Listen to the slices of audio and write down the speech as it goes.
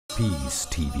Peace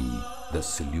TV, the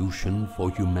solution for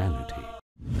humanity.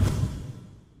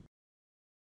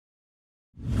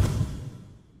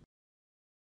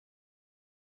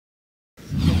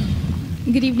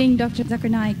 Good evening, Dr. Zakir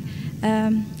Naik.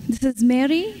 This is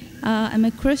Mary. I'm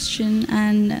a Christian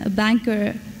and a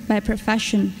banker by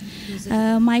profession.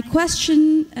 My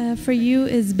question for you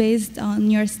is based on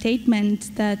your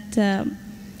statement that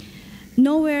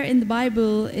nowhere in the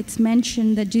Bible it's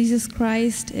mentioned that Jesus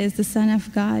Christ is the Son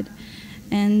of God.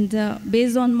 And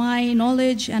based on my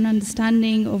knowledge and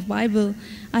understanding of Bible,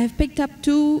 I have picked up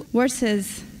two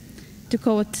verses to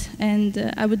quote,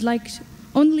 and I would like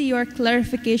only your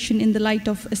clarification in the light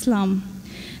of Islam.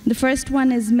 The first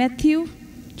one is Matthew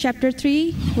chapter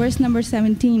 3, verse number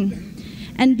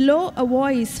 17. And lo, a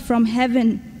voice from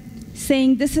heaven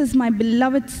saying, "This is my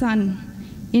beloved Son,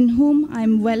 in whom I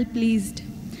am well pleased."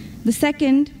 The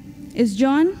second is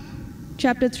John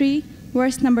chapter 3,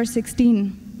 verse number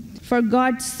 16. For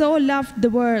God so loved the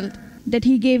world that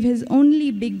he gave his only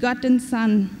begotten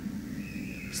Son.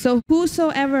 So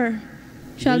whosoever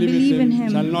shall believe in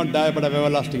him shall not die but have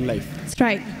everlasting life. That's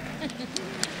right. You don't have to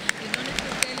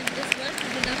tell him this verse,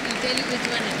 it's enough to tell you which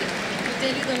one it is. To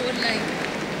tell you the whole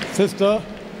life. Sister,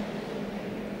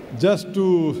 just to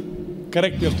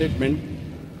correct your statement,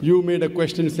 you made a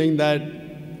question saying that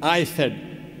I said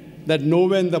that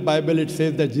nowhere in the Bible it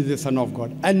says that Jesus is Son of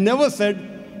God. I never said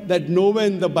that nowhere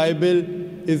in the Bible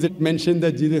is it mentioned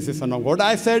that Jesus is Son of God.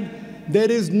 I said there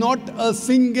is not a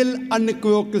single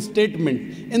unequivocal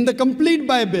statement in the complete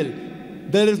Bible.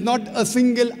 There is not a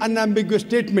single unambiguous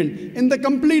statement in the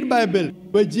complete Bible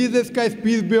where Jesus Christ,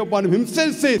 peace be upon him,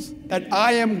 himself says that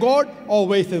I am God, or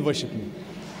where he says worship me.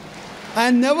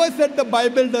 I never said the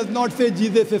Bible does not say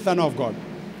Jesus is Son of God.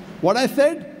 What I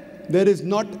said, there is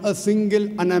not a single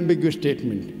unambiguous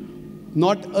statement,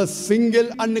 not a single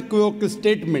unequivocal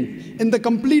statement in the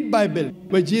complete Bible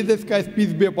where Jesus Christ,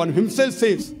 peace be upon him, himself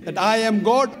says that I am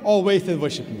God, or where he says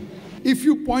worship me. If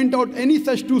you point out any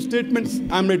such two statements,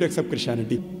 I am ready to accept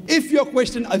Christianity. If your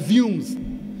question assumes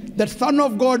that Son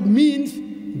of God means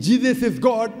Jesus is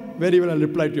God, very well I'll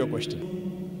reply to your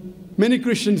question. Many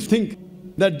Christians think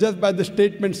that just by the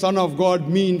statement Son of God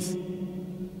means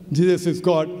Jesus is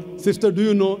God. Sister, do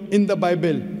you know in the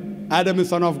Bible, Adam is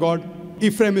son of God,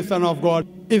 Ephraim is son of God,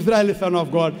 Israel is son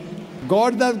of God.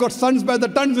 God has got sons by the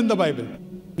tons in the Bible.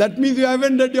 That means you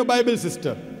haven't read your Bible,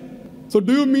 sister. So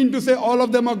do you mean to say all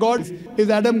of them are gods?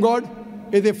 Is Adam God?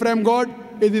 Is Ephraim God?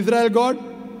 Is Israel God?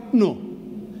 No.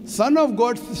 Son of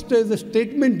God, sister, is a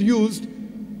statement used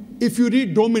if you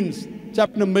read Romans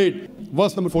chapter number 8,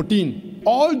 verse number 14.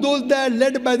 All those that are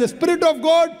led by the Spirit of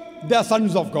God, they are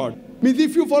sons of God. Means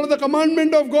if you follow the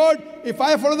commandment of God, if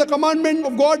I follow the commandment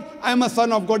of God, I am a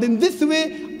son of God. In this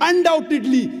way,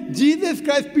 undoubtedly, Jesus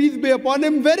Christ, peace be upon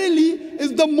him, verily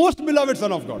is the most beloved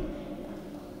Son of God.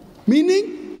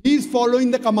 Meaning, he is following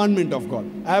the commandment of God.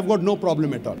 I have got no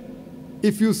problem at all.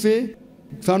 If you say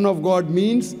Son of God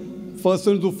means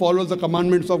persons who follow the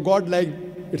commandments of God, like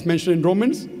it's mentioned in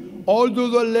Romans, all those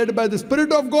who are led by the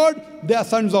Spirit of God, they are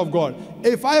sons of God.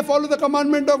 If I follow the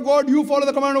commandment of God, you follow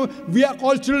the commandment of God, we are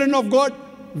called children of God.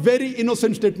 Very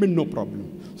innocent statement, no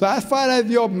problem. So as far as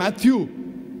your Matthew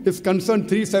is concerned,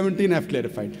 3:17 I have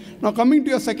clarified. Now coming to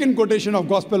your second quotation of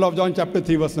Gospel of John chapter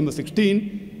 3 verse number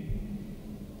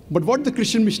 16. But what the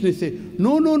Christian missionaries say,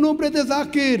 no, brother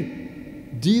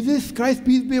Zakir, Jesus Christ,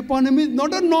 peace be upon him, is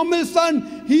not a normal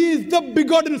son. He is the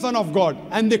begotten Son of God.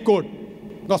 And they quote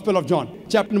Gospel of John,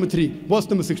 chapter number 3, verse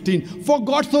number 16. For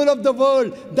God so loved the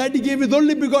world that he gave his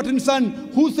only begotten Son.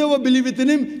 Whosoever believeth in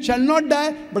him shall not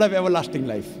die, but have everlasting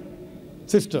life.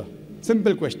 Sister,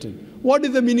 simple question. What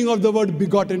is the meaning of the word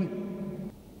begotten?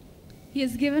 He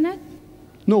has given it.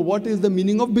 No, what is the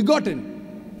meaning of begotten?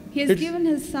 He has given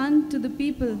his Son to the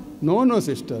people. No,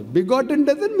 sister. Begotten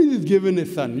doesn't mean he's given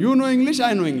his Son. You know English,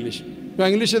 I know English. Your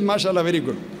English is, mashallah, very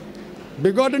good.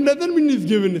 Begotten doesn't mean he's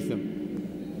given his Son.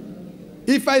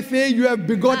 If I say you have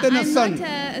begotten a son.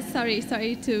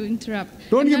 Sorry to interrupt.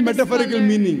 Don't give metaphorical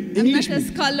meaning. English. I'm not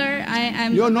a scholar.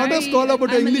 You're not a scholar, but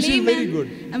your English is very good.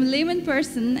 I'm a layman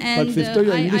person. And but sister,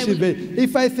 your English is very...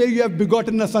 If I say you have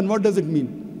begotten a son, what does it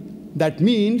mean? That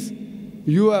means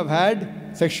you have had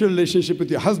sexual relationship with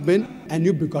your husband and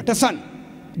you begot a son.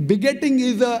 Begetting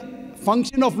is a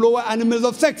function of lower animals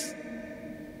of sex.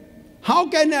 How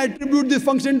can I attribute this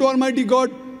function to Almighty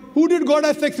God? Who did God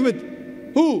have sex with?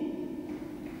 Who?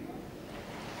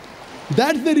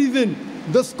 That's the reason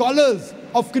the scholars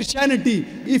of Christianity,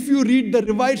 if you read the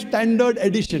Revised Standard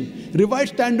Edition,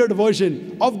 Revised Standard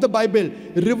Version of the Bible,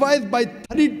 revised by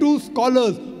 32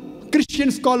 scholars,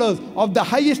 Christian scholars of the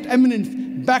highest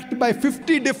eminence, backed by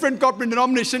 50 different corporate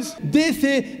denominations. They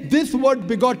say this word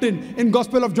begotten in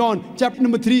Gospel of John, chapter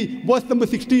number 3, verse number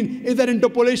 16, is an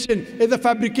interpolation, is a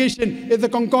fabrication, is a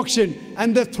concoction,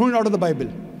 and they're thrown out of the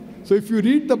Bible. So if you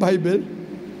read the Bible,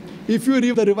 if you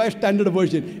read the Revised Standard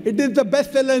Version, it is the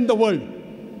bestseller in the world.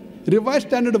 Revised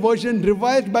Standard Version,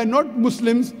 revised by not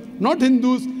Muslims, not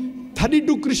Hindus,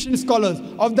 32 Christian scholars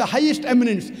of the highest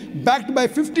eminence, backed by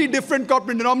 50 different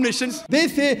corporate denominations. They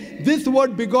say this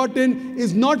word begotten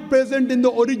is not present in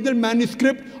the original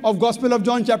manuscript of Gospel of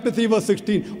John chapter 3 verse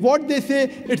 16. What they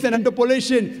say, it's an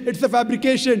interpolation, it's a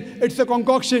fabrication, it's a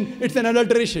concoction, it's an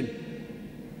adulteration.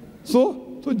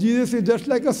 So Jesus is just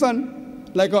like a son.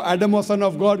 Like Adam was son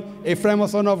of God, Ephraim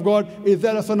was son of God,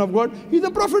 Israel was son of God. He's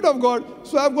a prophet of God.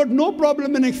 So I've got no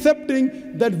problem in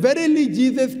accepting that verily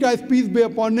Jesus Christ, peace be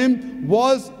upon him,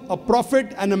 was a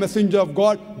prophet and a messenger of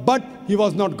God, but he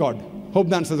was not God. Hope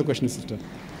that answers the question, sister.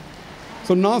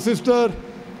 So now, sister.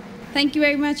 Thank you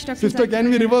very much, Dr. Sister, Zakir. can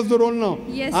we reverse the role now?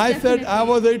 Yes, I definitely. said I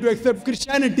was ready to accept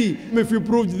Christianity if you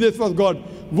proved Jesus was God.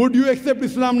 Would you accept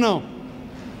Islam now?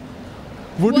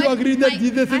 Would you agree that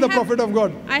Jesus is the prophet of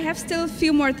God? I have still a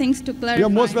few more things to clarify. You're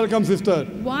most welcome, sister.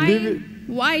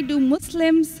 Why do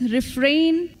Muslims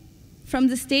refrain from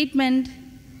the statement,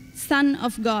 Son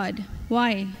of God?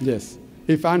 Why? Yes.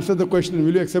 If I answer the question,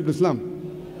 will you accept Islam?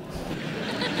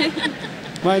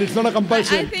 Mine, it's not a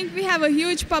compulsion. I think we have a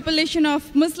huge population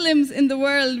of Muslims in the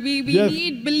world. We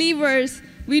need believers.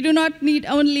 We do not need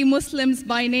only Muslims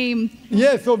by name.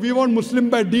 Yes, so we want Muslim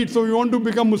by deed. So we want to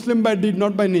become Muslim by deed,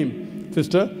 not by name.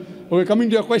 Sister, okay, coming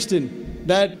to your question,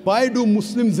 that why do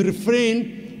Muslims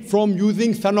refrain from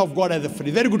using Son of God as a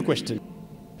phrase? Very good question.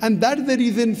 And that's the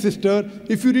reason, sister,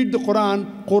 if you read the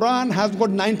Quran has got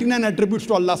 99 attributes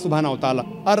to Allah subhanahu wa ta'ala.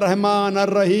 Ar-Rahman,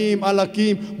 Ar-Rahim,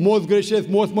 Al-Hakim, most gracious,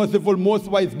 most merciful, most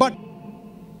wise. But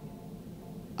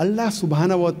Allah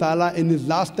subhanahu wa ta'ala in his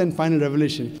last and final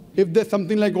revelation, if there's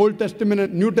something like Old Testament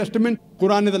and New Testament,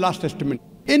 Quran is the last testament.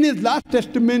 In his last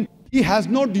testament, he has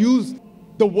not used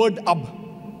the word Ab.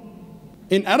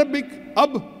 In Arabic,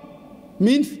 Ab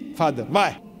means father.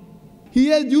 Why? He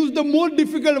has used the more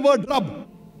difficult word Rab.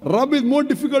 Rab is more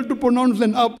difficult to pronounce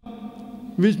than Ab,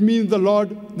 which means the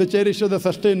Lord, the cherisher, the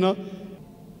sustainer.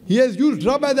 He has used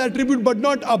Rab as attribute but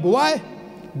not Ab. Why?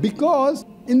 Because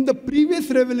in the previous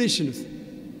revelation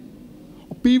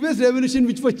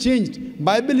which were changed,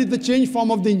 Bible is the changed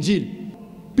form of the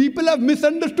Injil. People have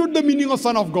misunderstood the meaning of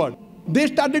Son of God. They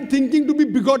started thinking to be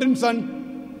begotten son.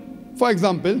 For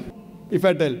example, if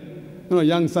I tell,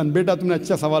 young son, beta tumne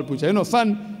acha sawal pucha.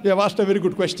 Son, you have asked a very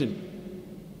good question.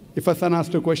 If a son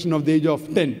asked a question of the age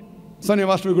of 10, son, you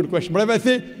have asked a very good question. But if I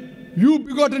say, you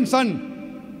begotten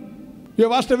son, you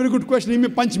have asked a very good question, he may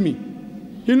punch me.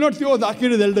 He will not say, oh,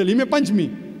 Zakir is elderly, he may punch me.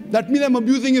 That means I'm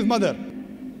abusing his mother.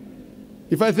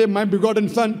 If I say, my begotten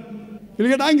son, he'll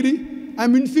get angry.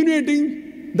 I'm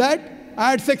insinuating that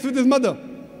I had sex with his mother.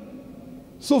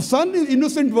 So son is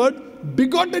innocent word.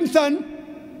 Begotten son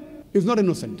is not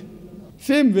innocent.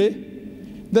 Same way,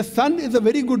 the son is a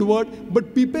very good word,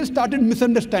 but people started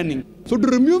misunderstanding. So to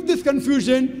remove this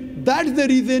confusion, that's the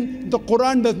reason the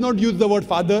Quran does not use the word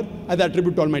father as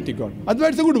attribute to Almighty God.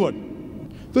 Otherwise, it's a good word.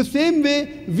 So same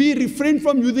way, we refrain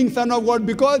from using Son of God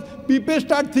because people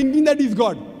start thinking that he's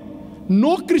God.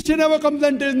 No Christian ever comes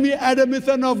and tells me Adam is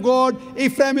son of God,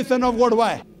 Ephraim is son of God.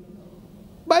 Why?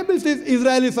 Bible says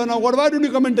Israel is son of God. Why don't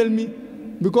you come and tell me?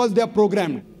 Because they are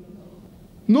programmed.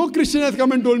 No Christian has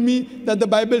come and told me that the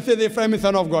Bible says Ephraim is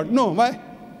son of God. No, why?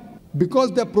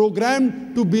 Because they are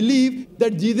programmed to believe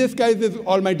that Jesus Christ is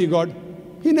Almighty God.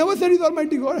 He never said he's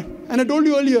Almighty God. And I told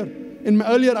you earlier, in my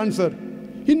earlier answer,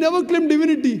 he never claimed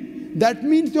divinity. That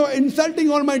means you're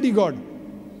insulting Almighty God.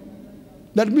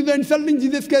 That means you're insulting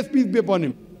Jesus Christ, peace be upon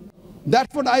him.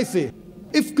 That's what I say.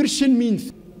 If Christian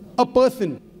means a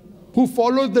person who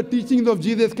follows the teachings of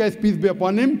Jesus Christ, peace be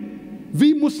upon him,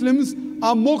 we Muslims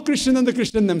are more Christian than the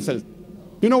Christians themselves.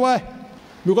 You know why?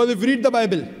 Because if you read the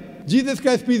Bible, Jesus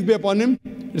Christ, peace be upon him,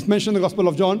 it's mentioned in the Gospel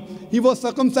of John, he was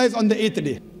circumcised on the 8th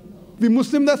day. We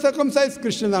Muslims are circumcised,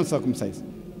 Christians are circumcised.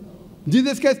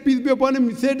 Jesus Christ, peace be upon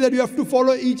him, said that you have to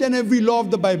follow each and every law of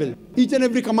the Bible, each and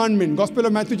every commandment. Gospel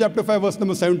of Matthew chapter 5 verse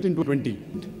number 17 to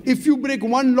 20. If you break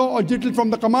one law or jittle from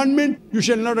the commandment, you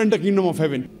shall not enter the kingdom of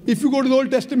heaven. If you go to the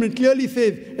Old Testament, clearly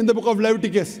says in the book of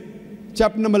Leviticus,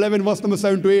 chapter number 11 verse number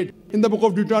 7 to 8, in the book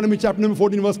of Deuteronomy chapter number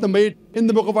 14 verse number 8, in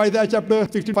the book of Isaiah chapter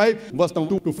 65 verse number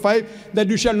 2 to 5, that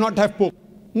you shall not have pork.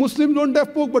 Muslims don't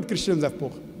have pork, but Christians have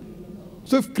pork.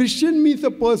 So if Christian means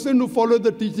a person who follows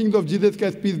the teachings of Jesus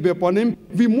Christ, peace be upon him,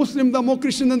 we Muslims are more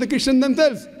Christian than the Christians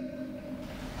themselves.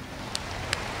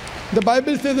 The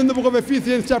Bible says in the book of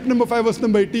Ephesians chapter number 5 verse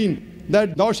number 18,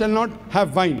 that thou shalt not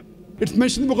have wine. It's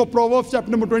mentioned in the book of Proverbs,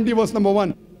 chapter number 20, verse number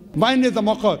 1. Wine is a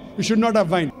mocker. You should not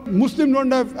have wine. Muslims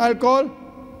don't have alcohol,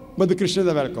 but the Christians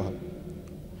have alcohol.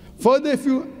 Further, if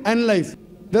you analyze,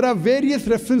 there are various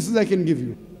references I can give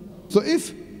you. So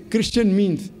if Christian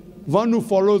means one who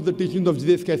follows the teachings of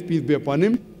Jesus Christ, peace be upon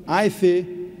him, I say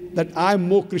that I am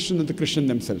more Christian than the Christians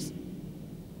themselves.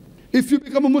 If you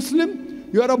become a Muslim,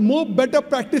 you are a more better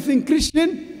practicing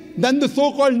Christian than the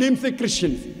so-called namesake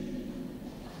Christians.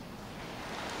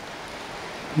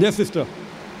 Yes, sister.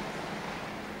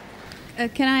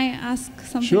 Can I ask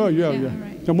something? Sure, yeah.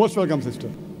 Right. You're most welcome, sister.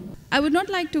 I would not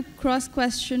like to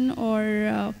cross-question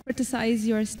or criticize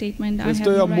your statement.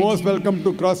 Sister, you're most welcome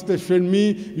to cross-question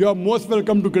me. You're most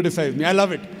welcome to criticize me. I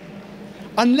love it.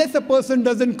 Unless a person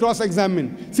doesn't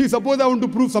cross-examine. See, suppose I want to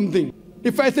prove something.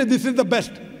 If I say this is the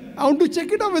best, I want to check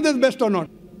it out whether it's best or not.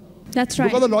 That's right.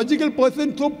 Because a logical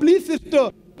person, so please,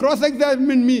 sister,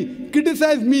 cross-examine me,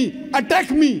 criticize me,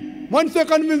 attack me. Once you're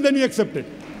convinced, then you accept it.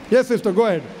 Yes, sister, go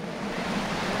ahead.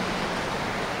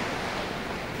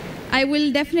 I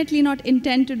will definitely not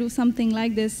intend to do something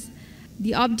like this.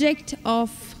 The object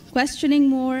of questioning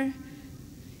more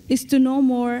is to know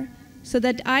more so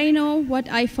that I know what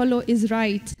I follow is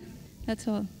right. That's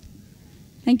all.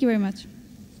 Thank you very much.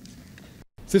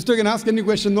 Sister can ask any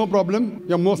question, no problem.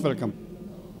 You're most welcome.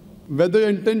 Whether your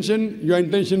intention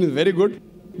is very good,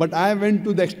 but I went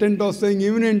to the extent of saying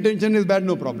even your intention is bad,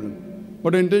 no problem.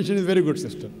 But your intention is very good,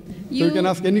 sister. So you can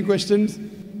ask any questions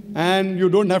and you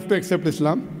don't have to accept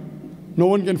Islam. No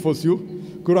one can force you.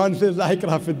 Quran says, La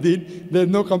ikraha fid din. There's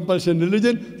no compulsion in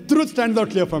religion. Truth stands out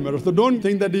clear from error. So don't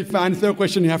think that if I answer a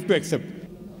question, you have to accept.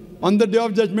 On the day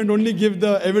of judgment, only give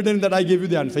the evidence that I gave you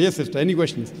the answer. Yes, sister. Any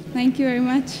questions? Thank you very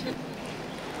much.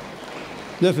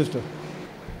 Yes, sister.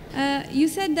 You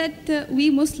said that we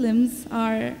Muslims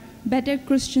are better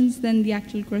Christians than the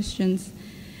actual Christians.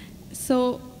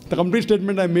 So the complete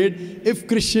statement I made, if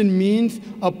Christian means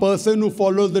a person who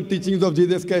follows the teachings of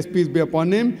Jesus Christ, peace be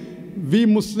upon him, we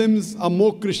Muslims are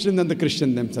more Christian than the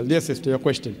Christians themselves. Yes, sister, your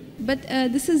question. But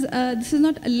this is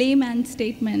not a layman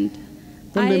statement.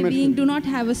 I do not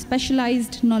have a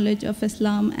specialized knowledge of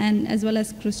Islam and as well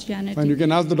as Christianity. And you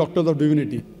can ask the doctors of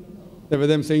divinity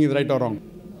whether I'm saying is right or wrong.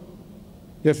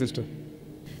 Yes, sister.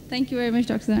 Thank you very much,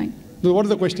 Dr. Naik. So what is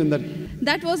the question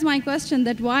That was my question,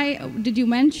 that why did you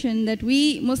mention that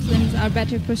we Muslims are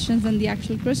better Christians than the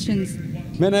actual Christians?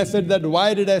 When I said that,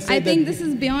 why did I say that? I think this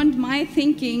is beyond my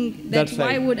thinking, that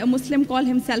why would a Muslim call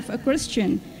himself a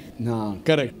Christian? No,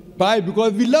 correct. Why?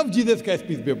 Because we love Jesus Christ,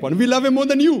 peace be upon him. We love him more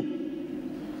than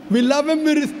you. We love him,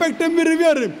 we respect him, we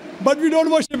revere him, but we don't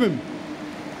worship him.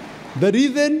 The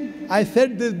reason I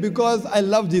said this because I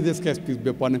love Jesus Christ, peace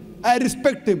be upon him. I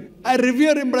respect him, I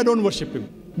revere him, but I don't worship him.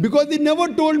 Because he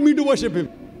never told me to worship him.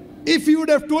 If he would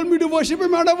have told me to worship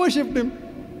him, I would have worshipped him.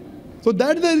 So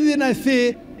that's the reason I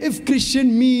say, if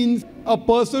Christian means a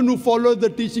person who follows the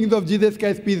teachings of Jesus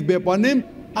Christ, peace be upon him,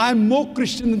 I am more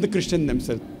Christian than the Christians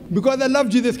themselves. Because I love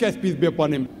Jesus Christ, peace be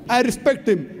upon him. I respect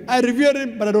him, I revere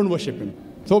him, but I don't worship him.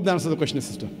 So hope that answers the question,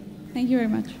 sister. Thank you very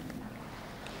much.